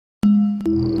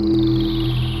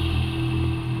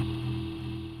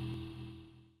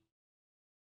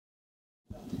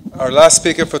Our last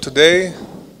speaker for today,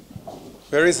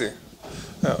 where is he?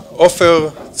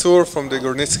 Coffer Zur from the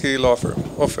Gornitsky law firm.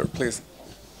 Coffer, please.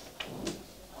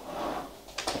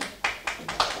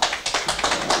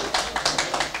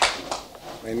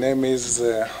 My name is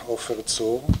Coffer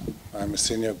Zur. I'm a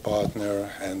senior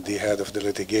partner and the head of the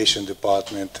litigation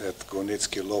department at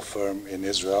Gornitsky law firm in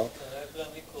Israel.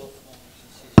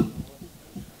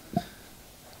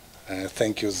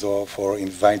 Thank you, Zohar, for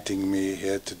inviting me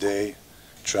here today,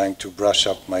 trying to brush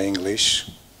up my English.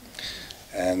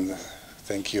 And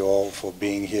thank you all for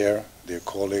being here, dear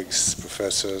colleagues,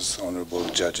 professors, honorable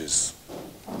judges.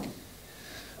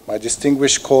 My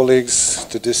distinguished colleagues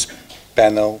to this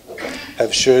panel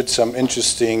have shared some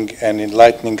interesting and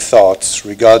enlightening thoughts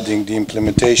regarding the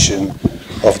implementation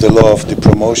of the law of the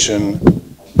promotion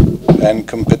and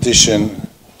competition.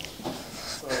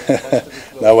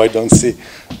 Now I don't see.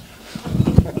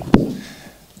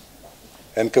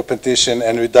 And competition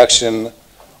and reduction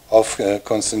of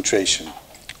concentration,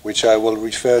 which I will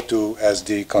refer to as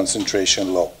the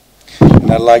concentration law.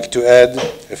 And I'd like to add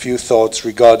a few thoughts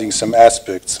regarding some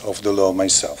aspects of the law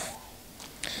myself.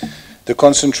 The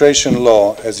concentration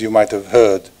law, as you might have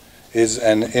heard, is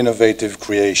an innovative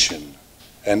creation,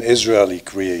 an Israeli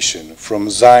creation. From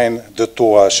Zion the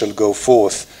Torah shall go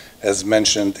forth, as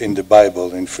mentioned in the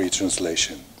Bible in free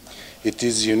translation. It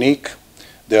is unique.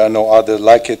 There are no other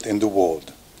like it in the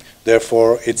world.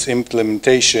 Therefore, its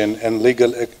implementation and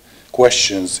legal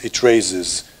questions it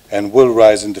raises and will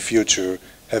rise in the future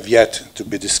have yet to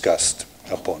be discussed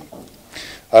upon.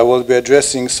 I will be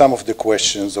addressing some of the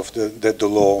questions that the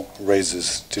law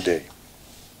raises today.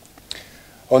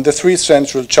 On the three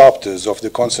central chapters of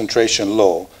the concentration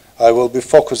law, I will be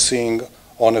focusing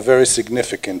on a very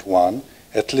significant one,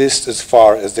 at least as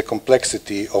far as the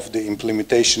complexity of the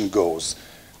implementation goes,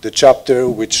 the chapter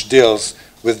which deals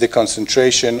with the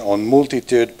concentration on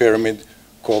multi-tiered pyramid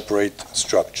corporate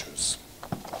structures.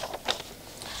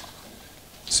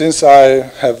 Since I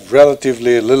have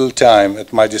relatively little time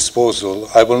at my disposal,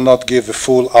 I will not give a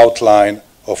full outline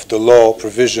of the law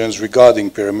provisions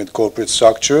regarding pyramid corporate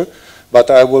structure,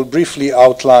 but I will briefly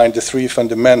outline the three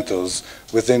fundamentals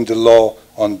within the law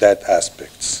on that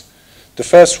aspects. The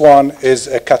first one is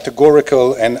a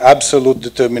categorical and absolute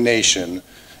determination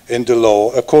in the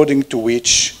law according to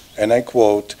which, and I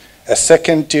quote, a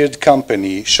second-tiered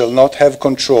company shall not have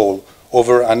control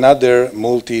over another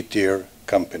multi-tier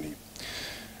company.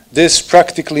 This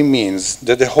practically means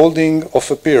that the holding of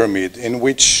a pyramid in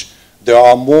which there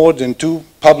are more than two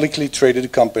publicly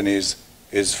traded companies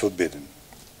is forbidden.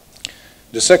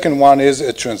 The second one is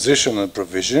a transitional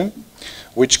provision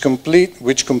which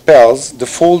compels the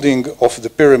folding of the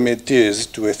pyramid tiers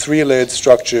to a three-layered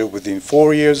structure within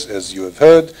 4 years, as you have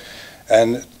heard,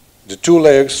 and the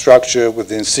two-layer structure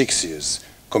within 6 years,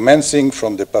 commencing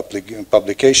from the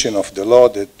publication of the law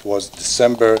that was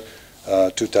December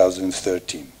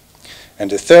 2013.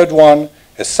 And the third one,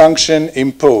 a sanction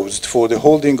imposed for the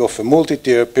holding of a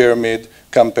multi-tier pyramid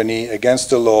company against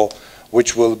the law,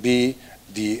 which will be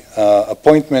the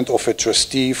appointment of a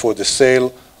trustee for the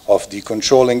sale of the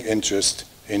controlling interest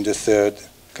in the third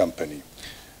company.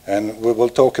 And we will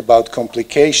talk about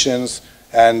complications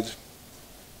and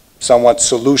somewhat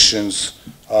solutions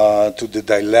to the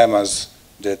dilemmas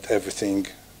that everything,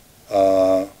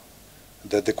 about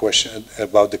the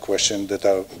question that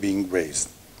are being raised.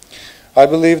 I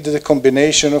believe that the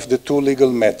combination of the two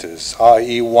legal matters,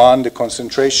 i.e. one, the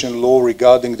concentration law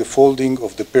regarding the folding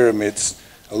of the pyramids,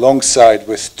 alongside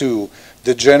with two,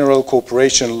 the general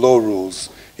corporation law rules,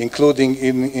 including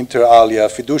inter alia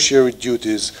fiduciary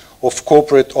duties of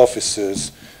corporate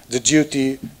officers, the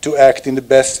duty to act in the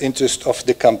best interest of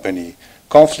the company,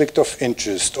 conflict of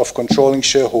interest of controlling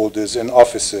shareholders and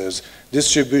officers,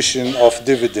 distribution of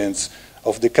dividends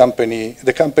of the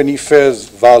company fair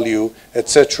value,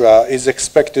 etc., is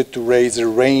expected to raise a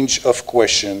range of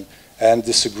question and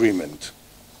disagreement.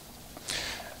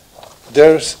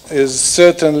 There is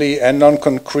certainly a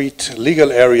non-concrete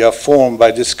legal area formed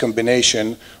by this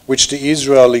combination which the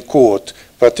Israeli court,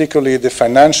 particularly the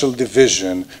financial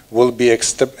division, will be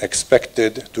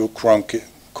expected to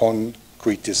concretize.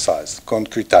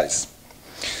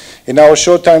 In our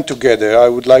short time together, I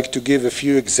would like to give a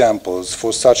few examples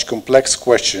for such complex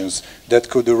questions that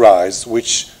could arise,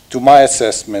 which, to my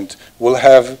assessment, will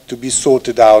have to be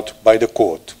sorted out by the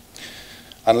court,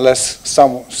 unless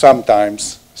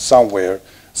sometimes, somewhere,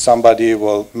 somebody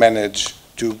will manage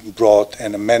to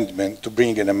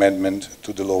bring an amendment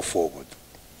to the law forward.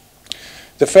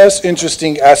 The first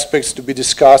interesting aspects to be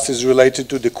discussed is related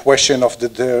to the question of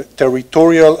the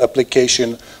territorial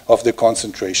application of the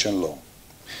concentration law.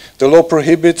 The law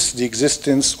prohibits the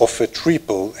existence of a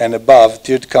triple and above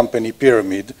tiered company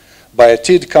pyramid. By a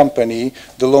tiered company,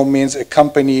 the law means a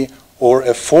company or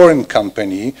a foreign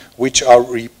company which are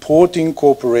reporting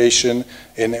cooperation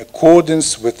in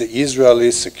accordance with the Israeli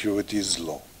securities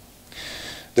law.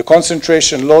 The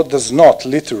concentration law does not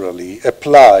literally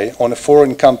apply on a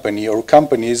foreign company or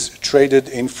companies traded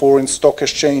in foreign stock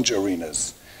exchange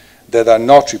arenas that are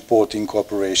not reporting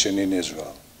cooperation in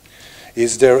Israel.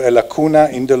 Is there a lacuna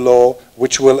in the law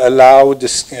which will allow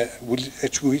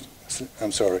which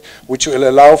will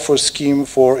allow for a scheme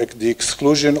for the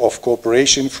exclusion of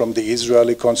cooperation from the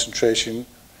Israeli concentration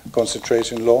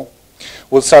law?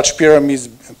 Will such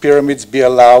pyramids be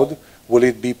allowed? Will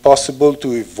it be possible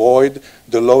to avoid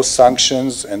the law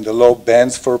sanctions and the law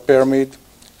bans for pyramid?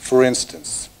 For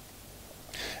instance,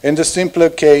 in the simpler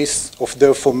case of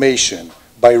their formation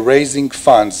by raising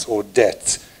funds or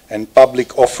debts and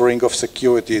public offering of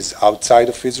securities outside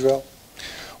of Israel,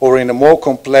 or in a more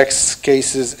complex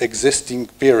cases existing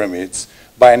pyramids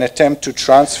by an attempt to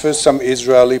transfer some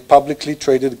Israeli publicly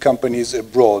traded companies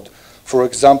abroad, for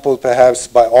example, perhaps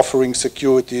by offering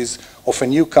securities of a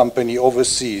new company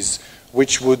overseas,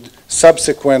 which would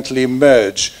subsequently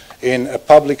merge in a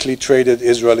publicly traded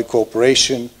Israeli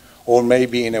corporation, or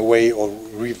maybe in a way of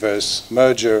reverse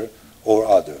merger or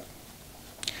other.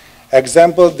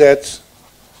 Example that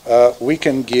we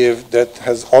can give that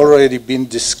has already been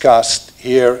discussed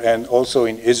here and also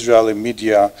in Israeli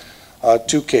media are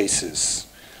two cases.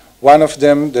 One of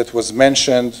them that was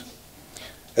mentioned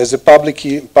as a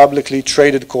publicly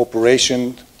traded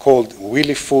corporation called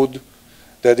Willy Food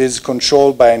that is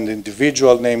controlled by an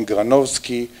individual named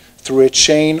Granovsky through a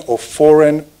chain of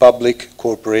foreign public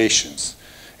corporations.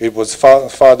 It was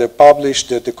further published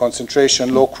that the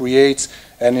concentration law creates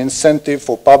an incentive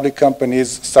for public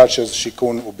companies such as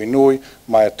Shikun Ubinui,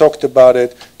 Maya talked about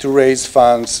it, to raise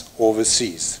funds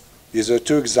overseas. These are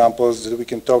two examples that we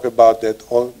can talk about that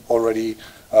already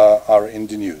are in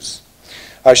the news.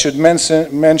 I should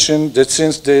mention that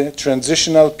since the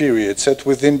transitional period set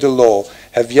within the law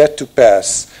have yet to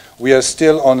pass, we are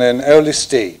still on an early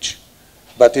stage,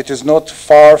 but it is not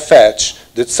far-fetched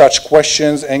that such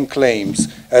questions and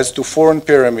claims as to foreign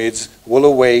pyramids will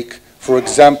awake, for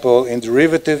example, in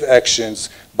derivative actions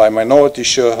by minority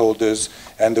shareholders,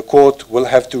 and the court will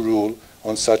have to rule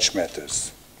on such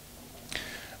matters.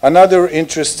 Another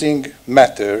interesting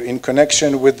matter in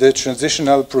connection with the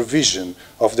transitional provision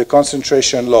of the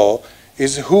concentration law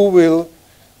is who will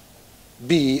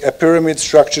be a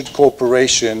pyramid-structured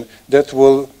corporation that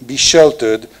will be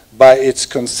sheltered by its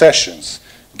concessions,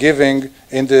 giving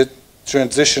in the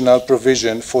transitional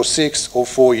provision for 6 or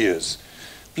 4 years.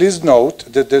 Please note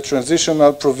that the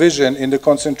transitional provision in the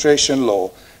concentration law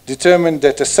determined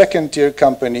that a second-tier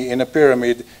company in a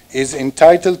pyramid is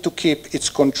entitled to keep its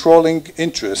controlling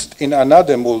interest in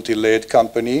another multi-layered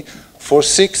company for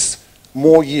 6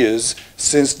 more years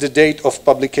since the date of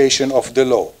publication of the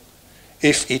law,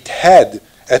 if it had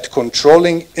a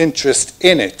controlling interest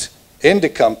in it, in the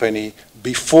company,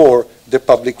 before the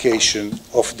publication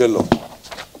of the law.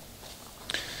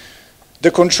 The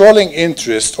controlling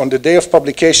interest on the day of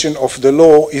publication of the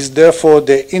law is therefore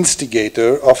the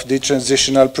instigator of the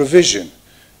transitional provision.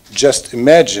 Just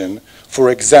imagine,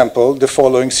 for example, the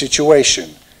following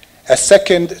situation. A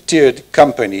second-tiered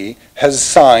company has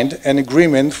signed an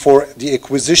agreement for the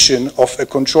acquisition of a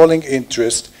controlling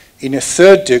interest in a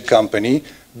third-tier company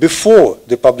before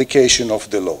the publication of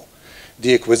the law.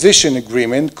 The acquisition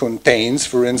agreement contains,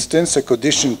 for instance, a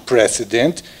condition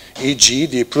precedent, e.g.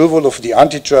 the approval of the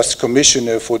antitrust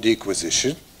commissioner for the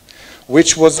acquisition,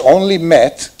 which was only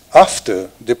met after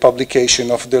the publication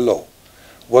of the law.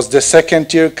 Was the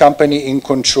second-tier company in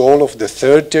control of the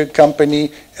third-tier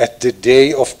company at the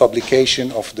day of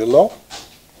publication of the law?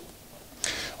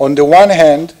 On the one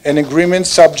hand, an agreement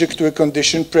subject to a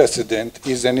condition precedent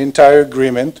is an entire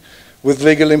agreement with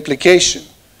legal implication,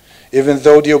 even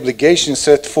though the obligation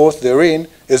set forth therein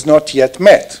is not yet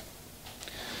met.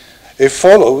 It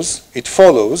follows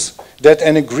that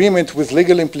an agreement with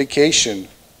legal implication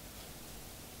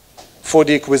for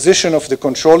the acquisition of the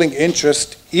controlling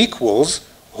interest equals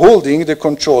holding the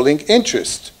controlling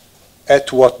interest.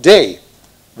 At what day?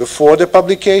 Before the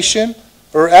publication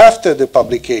or after the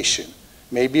publication?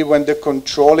 Maybe when the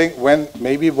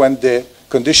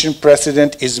condition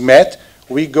precedent is met,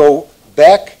 we go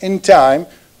back in time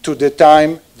to the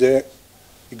time the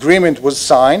agreement was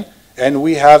signed, and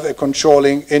we have a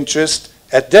controlling interest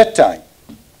at that time.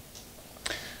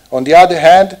 On the other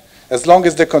hand, as long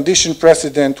as the condition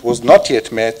precedent was not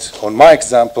yet met, on my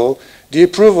example, the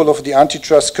approval of the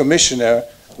antitrust commissioner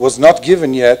was not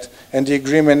given yet, and the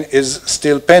agreement is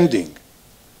still pending.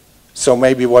 So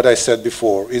maybe what I said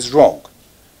before is wrong.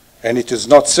 And it is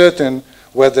not certain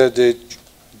whether the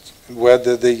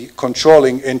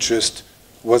controlling interest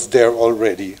was there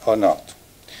already or not.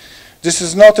 This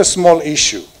is not a small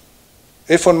issue.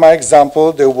 If on my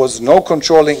example there was no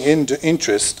controlling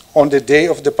interest on the day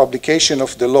of the publication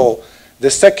of the law, the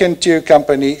second-tier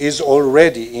company is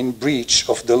already in breach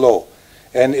of the law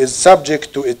and is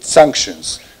subject to its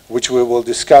sanctions, which we will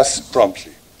discuss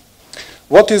promptly.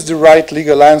 What is the right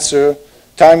legal answer?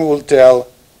 Time will tell,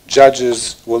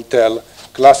 judges will tell,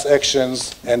 class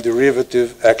actions and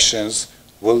derivative actions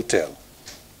will tell.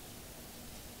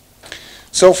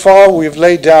 So far, we've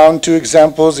laid down two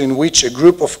examples in which a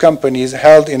group of companies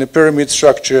held in a pyramid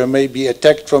structure may be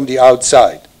attacked from the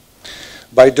outside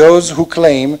by those who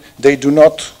claim they do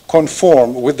not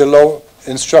conform with the law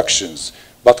instructions,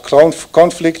 but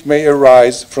conflict may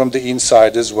arise from the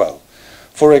inside as well.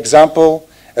 For example,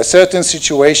 in certain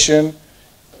situation,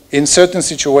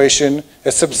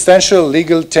 a substantial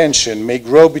legal tension may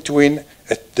grow between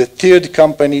the tiered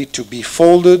company to be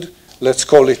folded, let's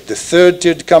call it the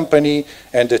third-tiered company,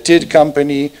 and the tiered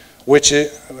company which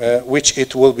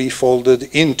it will be folded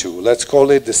into. Let's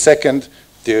call it the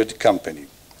second-tiered company.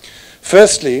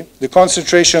 Firstly, the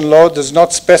concentration law does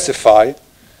not specify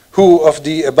who of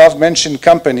the above-mentioned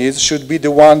companies should be the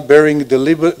one bearing the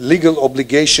legal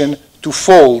obligation to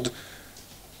fold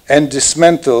and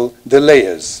dismantle the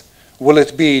layers. Will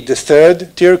it be the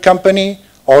third-tier company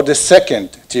or the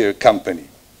second-tier company?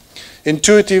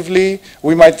 Intuitively,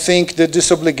 we might think that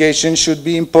this obligation should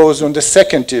be imposed on the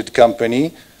second-tier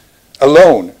company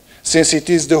alone, since it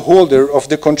is the holder of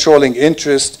the controlling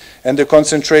interest, and the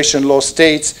concentration law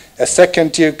states a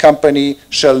second-tier company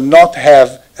shall not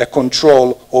have a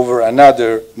control over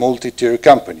another multi-tier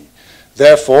company.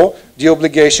 Therefore, the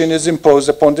obligation is imposed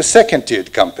upon the second-tier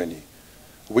company,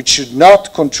 which should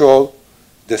not control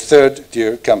the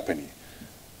third-tier company.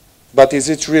 But is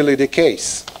it really the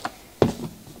case?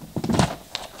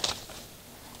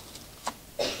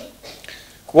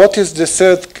 What is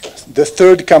the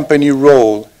third company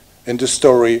role in the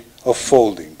story of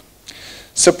folding?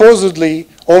 Supposedly,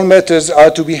 all matters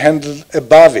are to be handled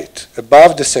above it,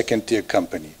 above the second-tier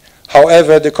company.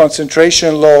 However, the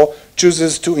concentration law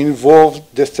chooses to involve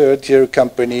the third-tier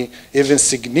company, even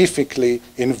significantly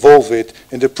involve it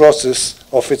in the process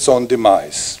of its own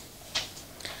demise.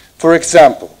 For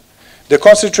example, the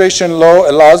concentration law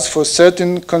allows for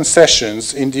certain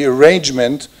concessions in the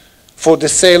arrangement for the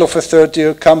sale of a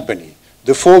third-tier company,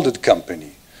 the folded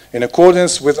company, in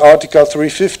accordance with Article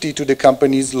 350 to the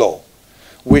company's law,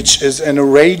 which is an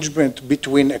arrangement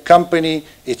between a company,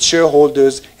 its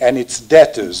shareholders, and its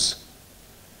debtors.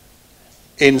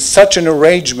 In such an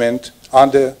arrangement,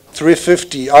 under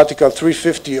Article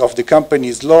 350 of the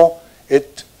company's law,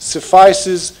 it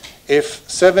suffices if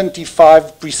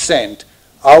 75%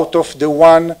 out of the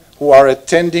one who are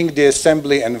attending the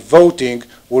assembly and voting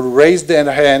will raise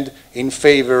their hand in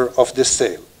favor of the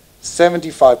sale.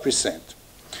 75%.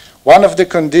 One of the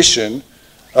conditions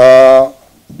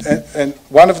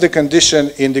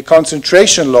in the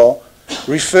concentration law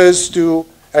refers to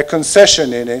a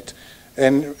concession in it,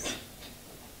 and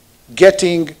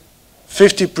getting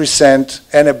 50%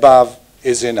 and above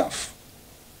is enough.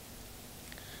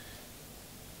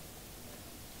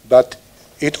 But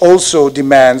it also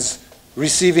demands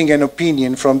receiving an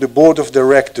opinion from the board of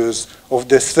directors of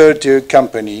the third-tier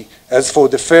company as for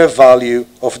the fair value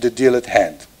of the deal at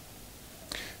hand.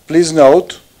 Please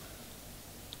note,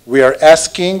 we are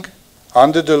asking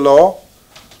under the law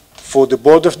for the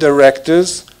board of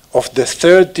directors of the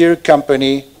third-tier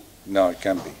company. No, it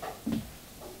can't be.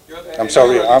 I'm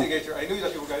sorry. I knew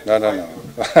that you were going to.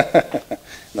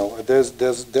 No. No,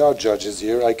 there are judges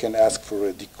here. I can ask for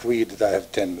a decree that I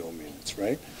have 10 more minutes,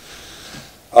 right?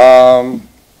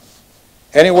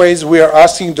 Anyways, we are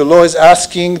asking, the law is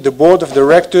asking the board of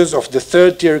directors of the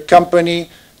third-tier company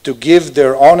to give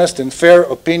their honest and fair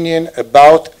opinion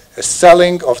about a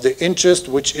selling of the interest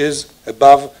which is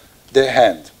above their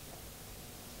hand.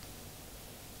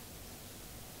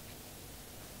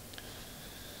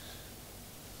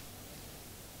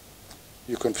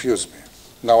 You confuse me.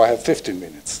 Now I have 15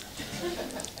 minutes.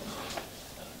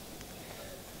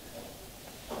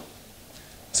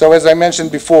 So as I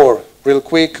mentioned before, real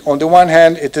quick, on the one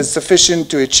hand, it is sufficient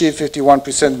to achieve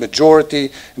 51%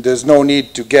 majority. There's no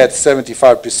need to get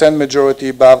 75% majority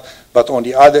above. But on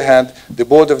the other hand, the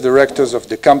board of directors of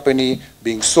the company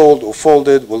being sold or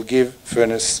folded will give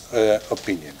fairness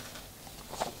opinion.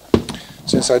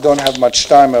 Since I don't have much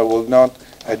time, I will not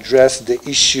address the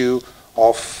issue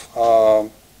of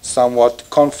somewhat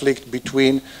conflict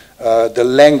between the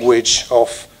language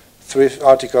of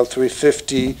Article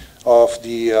 350 of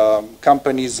the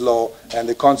companies law and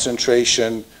the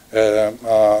concentration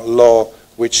law,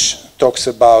 which talks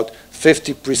about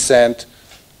 50%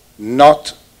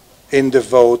 not in the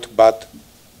vote but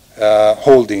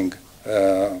holding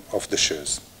of the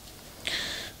shares.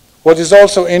 What is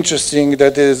also interesting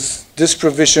that is this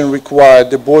provision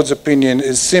required the board's opinion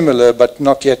is similar but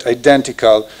not yet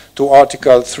identical to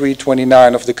Article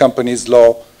 329 of the Companies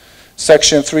Law.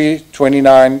 Section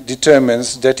 329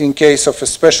 determines that in case of a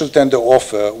special tender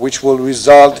offer which will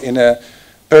result in a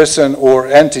person or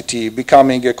entity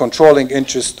becoming a controlling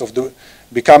interest of the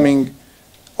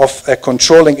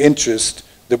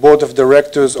the board of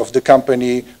directors of the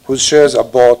company whose shares are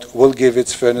bought will give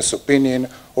its fairness opinion,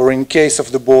 or in case of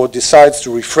the board decides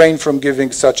to refrain from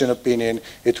giving such an opinion,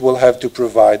 it will have to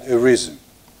provide a reason.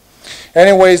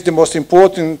 Anyways, the most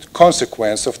important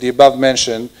consequence of the above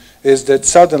mentioned is that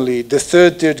suddenly the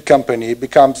third-tiered company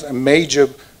becomes a major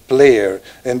player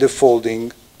in the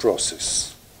folding process.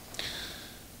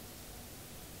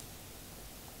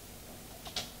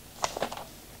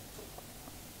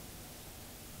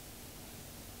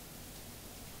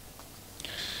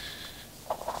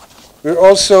 We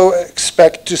also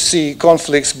expect to see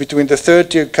conflicts between the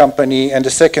third-tier company and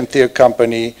the second-tier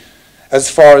company as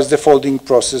far as the folding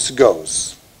process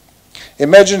goes.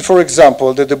 Imagine, for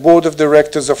example, that the board of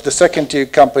directors of the second-tier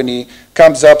company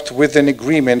comes up with an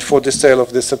agreement for the sale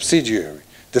of the subsidiary,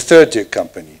 the third-tier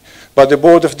company. But the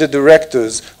board of the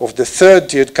directors of the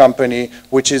third-tier company,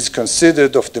 which is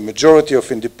considered of the majority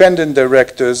of independent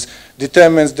directors,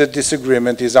 determines that this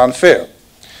agreement is unfair.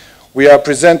 We are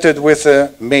presented with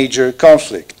a major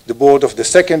conflict. The board of the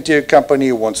second-tier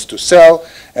company wants to sell,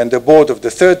 and the board of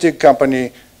the third-tier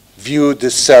company view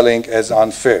this selling as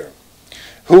unfair.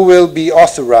 Who will be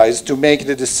authorized to make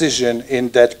the decision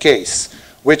in that case?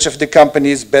 Which of the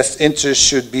company's best interests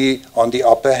should be on the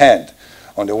upper hand?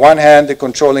 On the one hand, the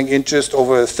controlling interest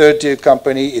over a third-tier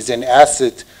company is an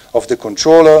asset of the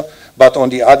controller, but on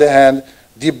the other hand,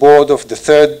 the board of the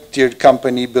third-tier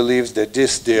company believes that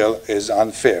this deal is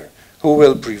unfair. Who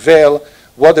will prevail?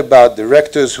 What about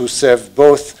directors who serve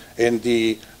both in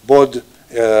the board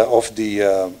of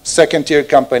the second-tier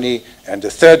company and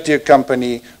the third-tier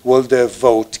company? Will their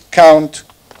vote count?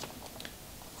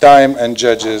 Time and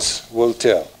judges will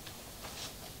tell.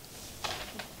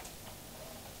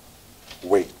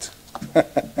 Wait.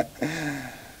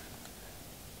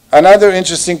 Another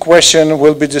interesting question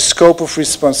will be the scope of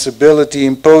responsibility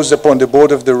imposed upon the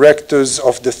board of directors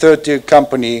of the third-tier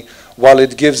company while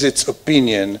it gives its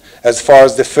opinion as far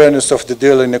as the fairness of the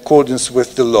deal in accordance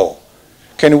with the law.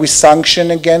 Can we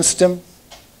sanction against them?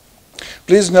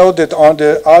 Please note that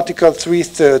under Article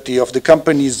 330 of the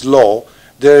Companies Law,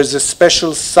 there is a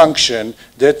special sanction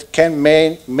that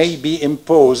may be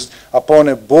imposed upon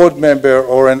a board member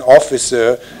or an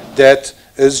officer that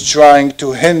is trying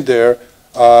to hinder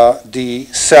the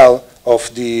sale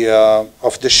of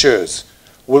the shares.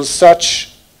 Will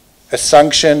such a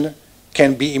sanction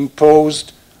can be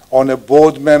imposed on a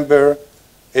board member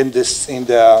in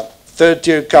the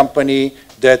third-tier company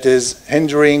that is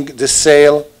hindering the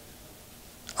sale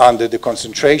under the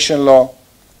concentration law?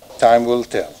 Time will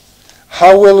tell.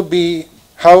 How will be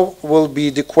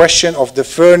the question of the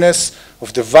fairness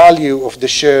of the value of the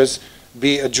shares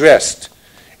be addressed?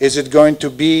 Is it going to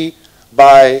be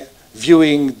by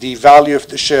viewing the value of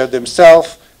the share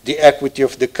themselves, the equity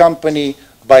of the company,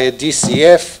 by a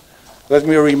DCF? Let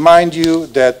me remind you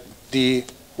that the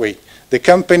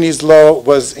Companies Law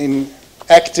was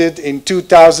enacted in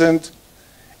 2000,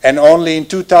 and only in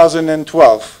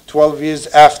 2012, 12 years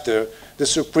after, the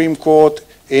Supreme Court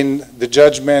in the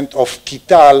judgment of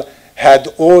Kital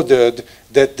had ordered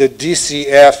that the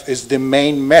DCF is the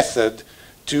main method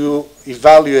to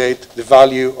evaluate the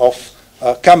value of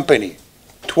a company.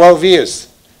 12 years.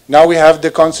 Now we have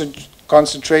the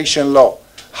concentration law.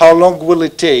 How long will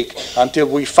it take until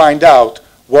we find out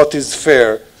what is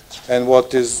fair and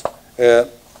what is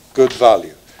good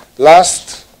value?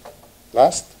 Last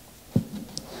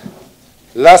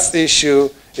issue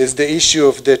is the issue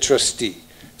of the trustee.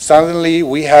 Suddenly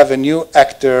we have a new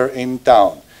actor in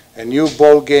town, a new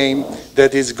ball game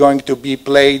that is going to be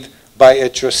played by a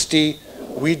trustee.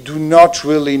 We do not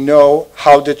really know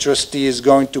how the trustee is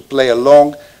going to play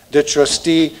along. The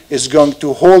trustee is going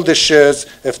to hold the shares.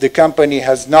 If the company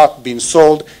has not been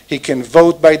sold, he can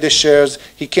vote by the shares.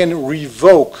 He can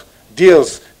revoke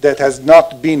deals that has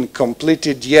not been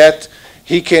completed yet.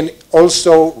 He can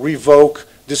also revoke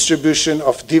distribution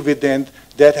of dividend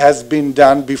that has been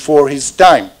done before his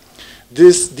time.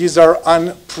 These are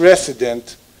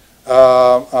unprecedented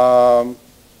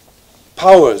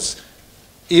powers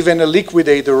even a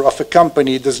liquidator of a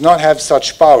company does not have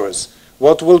such powers.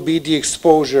 What will be the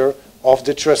exposure of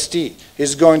the trustee?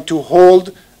 He's going to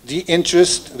hold the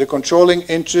interest, the controlling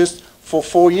interest, for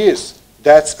 4 years.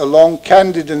 That's a long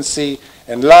candidacy.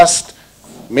 And last,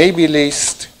 maybe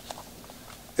least,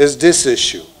 is this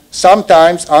issue.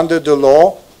 Sometimes under the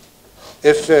law,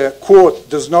 if a court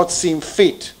does not seem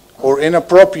fit or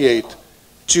inappropriate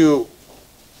to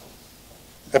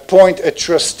appoint a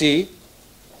trustee,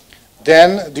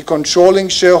 then the controlling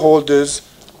shareholders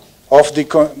of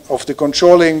the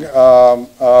controlling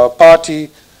party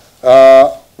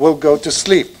will go to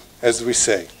sleep, as we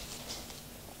say.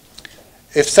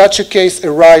 If such a case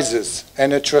arises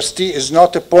and a trustee is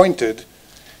not appointed,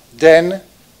 then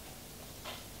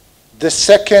the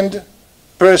second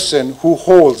person who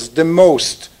holds the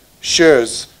most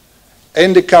shares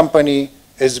in the company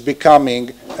is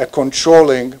becoming a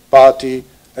controlling party,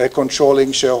 a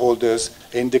controlling shareholders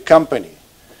in the company.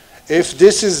 If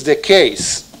this is the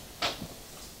case,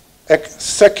 a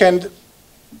second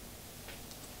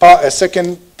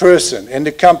person in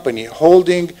the company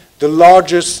holding the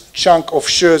largest chunk of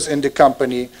shares in the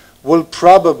company will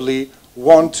probably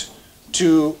want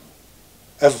to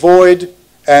avoid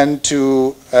and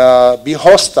to be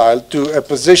hostile to a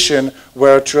position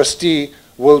where a trustee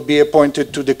will be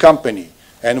appointed to the company.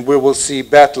 And we will see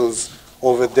battles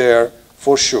over there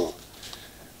for sure.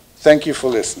 Thank you for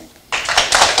listening.